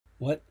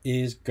What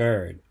is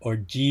GERD or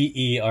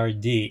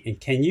GERD, and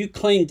can you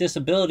claim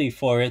disability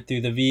for it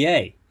through the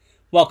VA?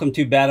 Welcome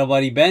to Battle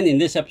Buddy Ben. In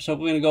this episode,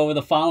 we're going to go over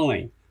the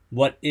following.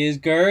 What is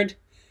GERD?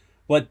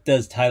 What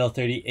does Title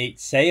 38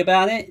 say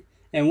about it?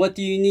 And what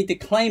do you need to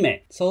claim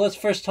it? So let's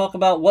first talk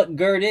about what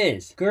GERD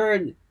is.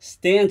 GERD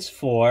stands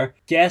for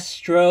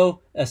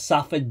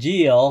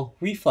gastroesophageal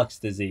reflux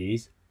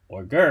disease,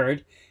 or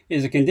GERD,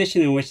 is a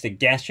condition in which the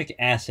gastric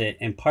acid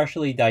and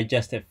partially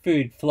digested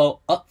food flow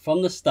up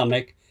from the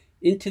stomach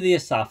into the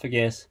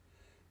esophagus.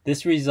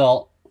 This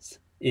results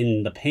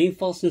in the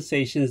painful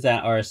sensations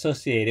that are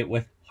associated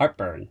with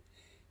heartburn.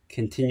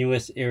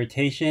 Continuous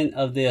irritation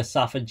of the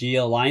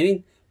esophageal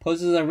lining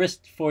poses a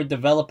risk for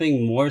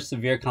developing more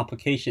severe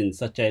complications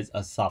such as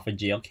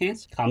esophageal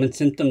cancer. Common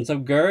symptoms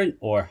of GERD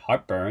or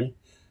heartburn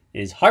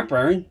is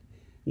heartburn,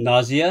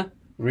 nausea,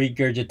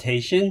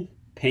 regurgitation,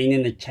 pain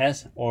in the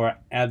chest or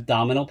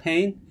abdominal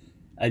pain,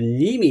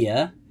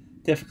 anemia,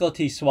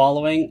 difficulty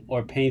swallowing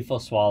or painful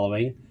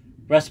swallowing,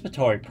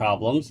 respiratory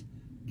problems,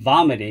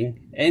 vomiting,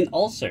 and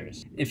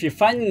ulcers. If you're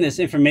finding this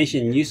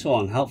information useful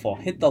and helpful,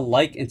 hit the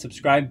like and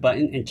subscribe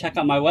button and check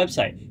out my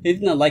website.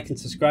 Hitting the like and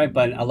subscribe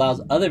button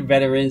allows other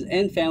veterans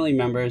and family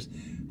members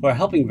who are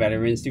helping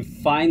veterans to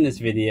find this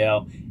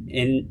video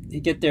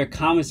and get their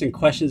comments and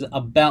questions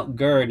about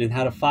GERD and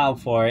how to file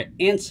for it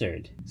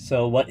answered.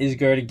 So what is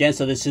GERD again?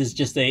 So this is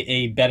just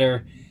a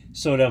better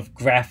sort of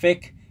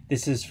graphic.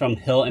 This is from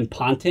Hill and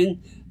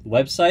Ponton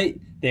website.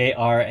 They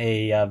are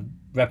a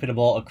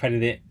reputable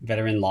accredited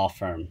veteran law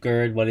firm.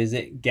 GERD, what is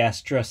it?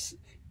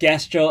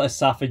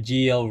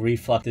 Gastroesophageal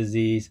reflux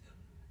disease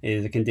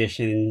is a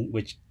condition in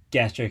which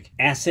gastric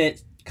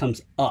acid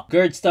comes up.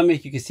 GERD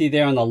stomach, you can see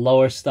there on the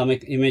lower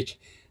stomach image,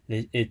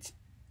 the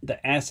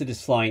acid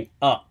is flowing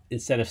up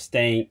instead of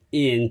staying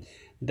in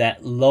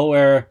that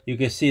lower. You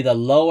can see the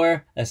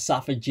lower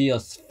esophageal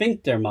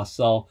sphincter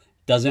muscle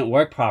doesn't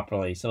work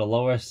properly. So the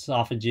lower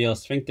esophageal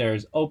sphincter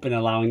is open,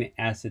 allowing the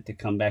acid to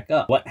come back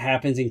up. What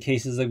happens in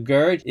cases of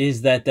GERD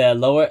is that the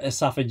lower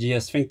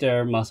esophageal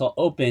sphincter muscle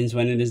opens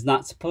when it is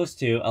not supposed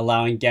to,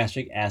 allowing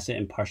gastric acid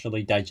and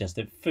partially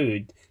digested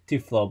food to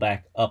flow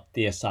back up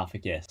the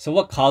esophagus. So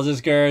what causes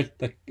GERD?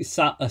 The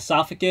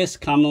esophagus,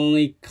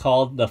 commonly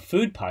called the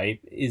food pipe,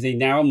 is a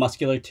narrow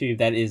muscular tube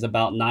that is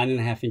about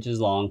 9.5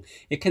 inches long.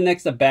 It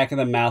connects the back of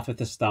the mouth with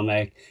the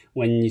stomach.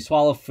 When you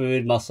swallow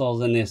food,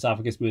 muscles in the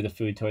esophagus move the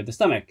food toward the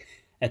stomach.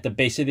 At the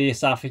base of the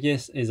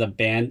esophagus is a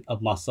band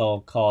of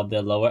muscle called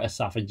the lower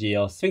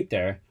esophageal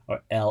sphincter,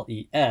 or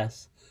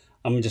LES.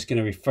 I'm just going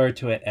to refer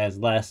to it as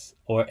LES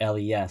or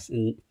LES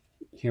in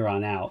here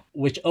on out,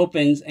 which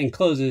opens and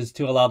closes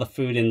to allow the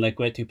food and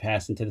liquid to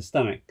pass into the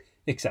stomach,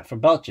 except for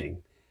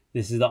belching.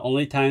 This is the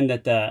only time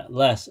that the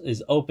LES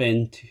is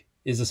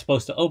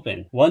supposed to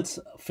open. Once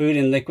food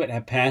and liquid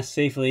have passed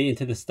safely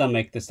into the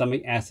stomach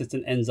acids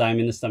and enzyme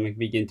in the stomach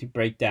begin to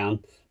break down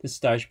the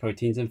starch,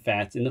 proteins, and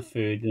fats in the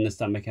food, and the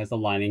stomach has a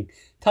lining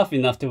tough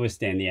enough to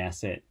withstand the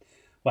acid.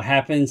 What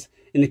happens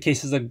in the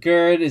cases of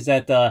GERD is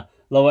that the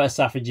lower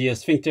esophageal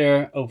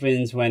sphincter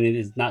opens when it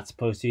is not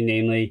supposed to,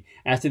 namely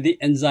after the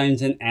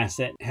enzymes and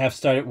acid have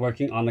started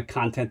working on the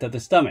content of the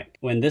stomach.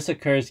 When this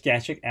occurs,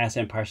 gastric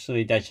acid and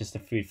partially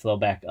digested food flow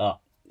back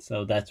up.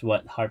 So that's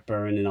what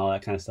heartburn and all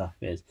that kind of stuff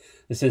is.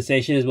 The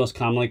sensation is most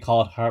commonly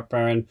called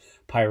heartburn,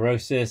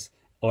 pyrosis,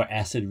 or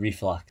acid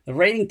reflux. The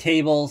rating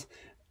tables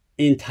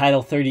in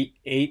Title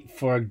 38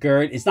 for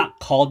GERD, it's not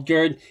called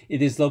GERD.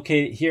 It is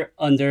located here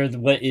under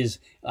what is,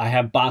 I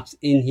have boxed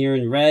in here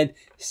in red,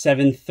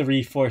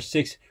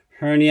 7346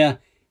 Hernia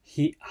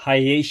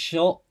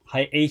Hiatal.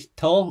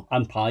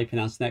 I'm probably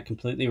pronouncing that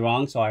completely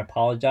wrong, so I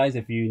apologize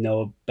if you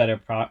know a better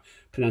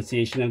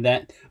pronunciation of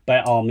that. By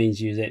all means,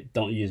 use it.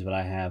 Don't use what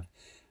I have.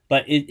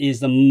 But it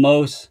is the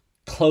most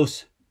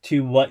close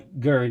to what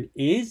GERD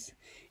is.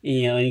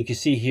 And you can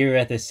see here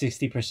at the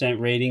 60%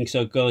 rating,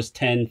 so it goes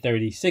 10,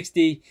 30,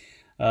 60.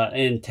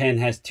 And 10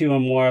 has 2 or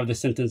more of the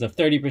symptoms of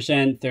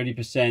 30%.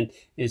 30%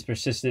 is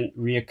persistent,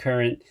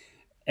 recurrent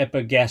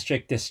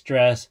epigastric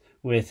distress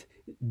with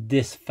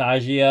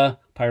dysphagia,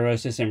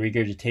 pyrosis, and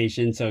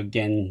regurgitation. So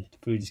again,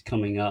 food is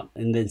coming up.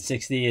 And then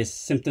 60 is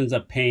symptoms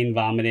of pain,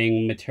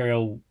 vomiting,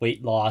 material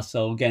weight loss.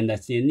 So again,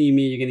 that's the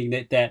anemia. You're going to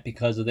get that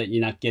because of that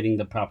you're not getting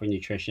the proper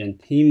nutrition.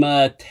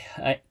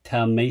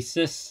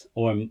 Hematomesis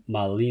or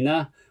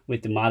melena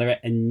with the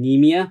moderate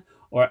anemia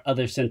or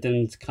other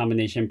symptoms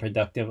combination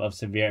productive of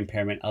severe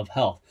impairment of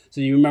health.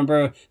 So you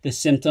remember the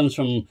symptoms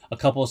from a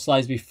couple of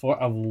slides before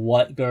of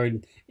what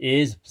GERD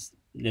is: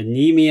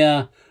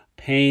 anemia,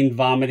 pain,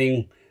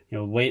 vomiting,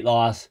 weight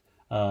loss,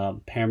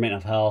 impairment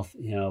of health,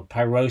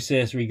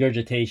 pyrosis,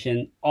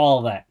 regurgitation,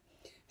 all that.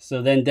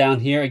 So then down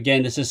here,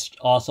 again, this is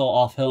also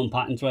off Hill and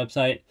Ponton's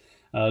website.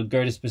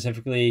 GERD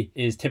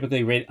is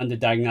typically rated under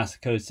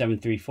diagnostic code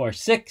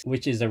 7346,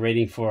 which is a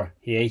rating for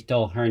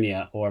hiatal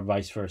hernia, or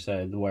vice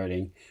versa, the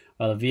wording.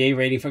 While the VA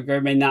rating for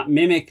GERD may not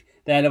mimic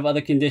that of other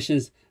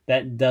conditions,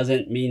 that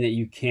doesn't mean that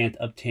you can't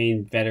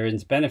obtain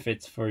veterans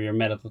benefits for your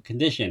medical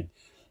condition.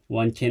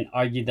 One can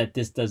argue that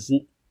this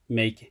doesn't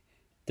make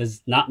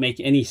does not make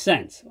any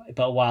sense.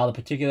 But while the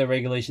particular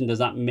regulation does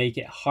not make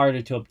it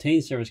harder to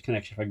obtain service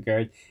connection for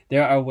GERD,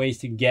 there are ways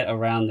to get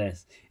around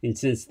this. And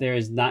since there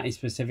is not a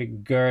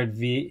specific GERD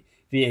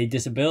VA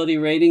disability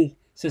rating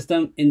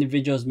system,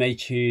 individuals may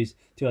choose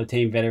to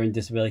obtain veteran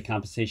disability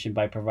compensation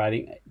by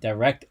providing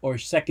direct or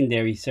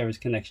secondary service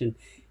connection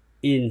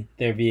in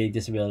their VA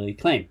disability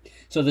claim.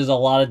 So there's a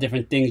lot of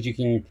different things you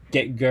can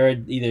get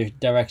GERD, either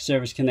direct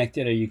service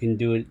connected, or you can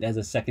do it as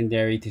a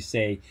secondary to,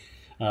 say,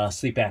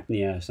 sleep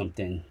apnea or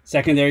something.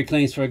 Secondary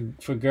claims for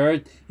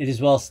GERD, it is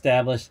well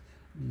established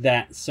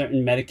that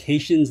certain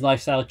medications,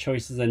 lifestyle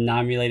choices, and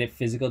non-related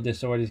physical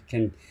disorders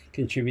can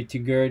contribute to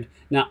GERD.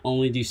 Not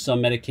only do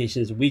some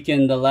medications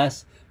weaken the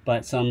less,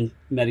 but some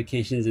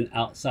medications and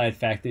outside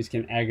factors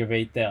can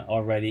aggravate the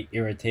already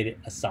irritated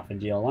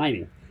esophageal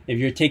lining. If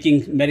you're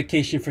taking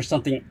medication for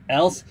something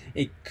else,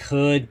 it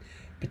could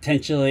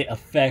potentially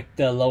affect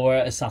the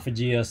lower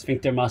esophageal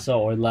sphincter muscle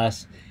or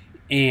less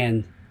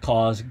and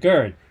cause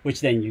GERD,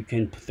 which then you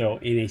can throw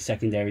in a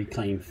secondary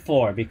claim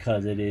for,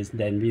 because it is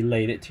then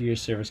related to your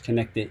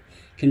service-connected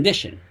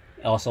condition.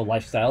 Also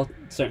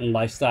certain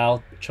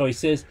lifestyle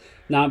choices.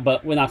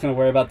 But we're not going to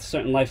worry about the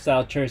certain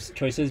lifestyle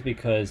choices,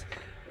 because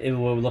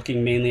we're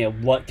looking mainly at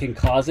what can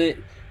cause it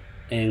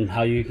and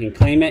how you can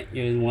claim it.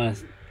 You want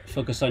to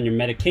focus on your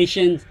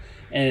medications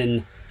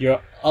and your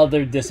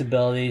other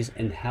disabilities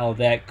and how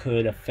that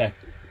could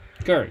affect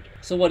GERD.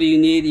 So what do you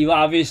need? You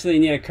obviously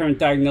need a current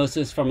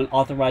diagnosis from an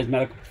authorized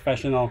medical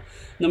professional.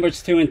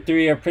 Numbers 2 and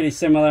 3 are pretty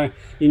similar.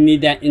 You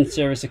need that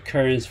in-service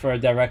occurrence for a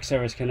direct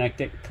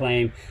service-connected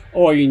claim,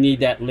 or you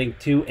need that link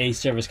to a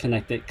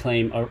service-connected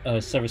claim or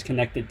a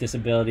service-connected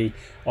disability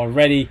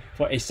already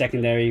for a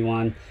secondary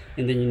one.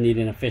 And then you need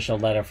an official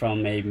letter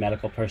from a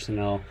medical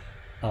professional,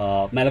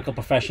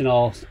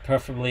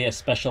 preferably a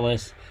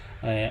specialist,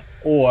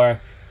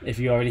 or if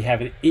you already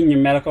have it in your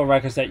medical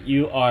records that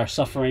you are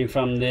suffering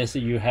from this, or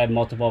you had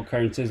multiple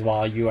occurrences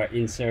while you are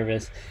in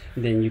service,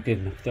 then you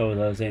can throw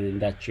those in,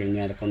 and that's your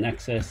medical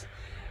nexus.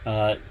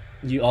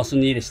 You also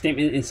need a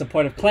statement in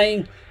support of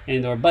claim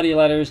and or buddy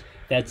letters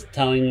that's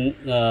telling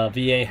the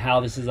VA how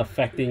this is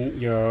affecting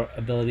your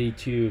ability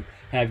to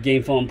have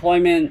gainful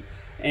employment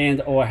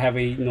and or have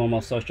a normal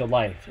social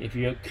life. If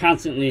you're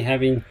constantly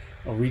having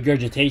a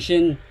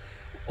regurgitation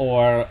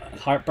or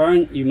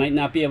heartburn, you might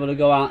not be able to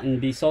go out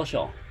and be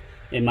social.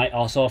 It might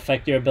also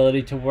affect your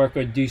ability to work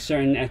or do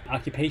certain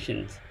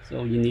occupations.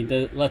 So you need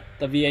to let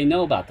the VA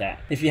know about that.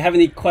 If you have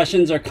any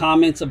questions or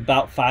comments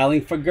about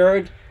filing for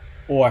GERD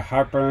or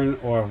heartburn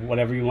or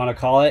whatever you want to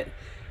call it,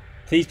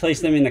 please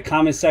place them in the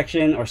comments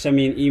section or send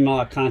me an email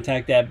at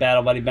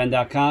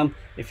contact@battlebuddyben.com.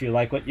 If you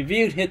like what you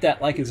viewed, hit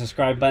that like and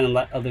subscribe button and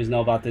let others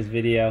know about this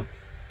video.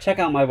 Check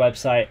out my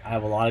website. I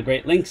have a lot of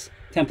great links,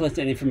 templates,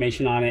 and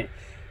information on it.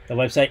 The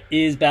website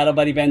is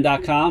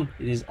battlebuddyben.com.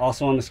 It is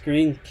also on the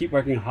screen. Keep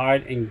working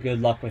hard and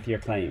good luck with your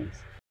claims.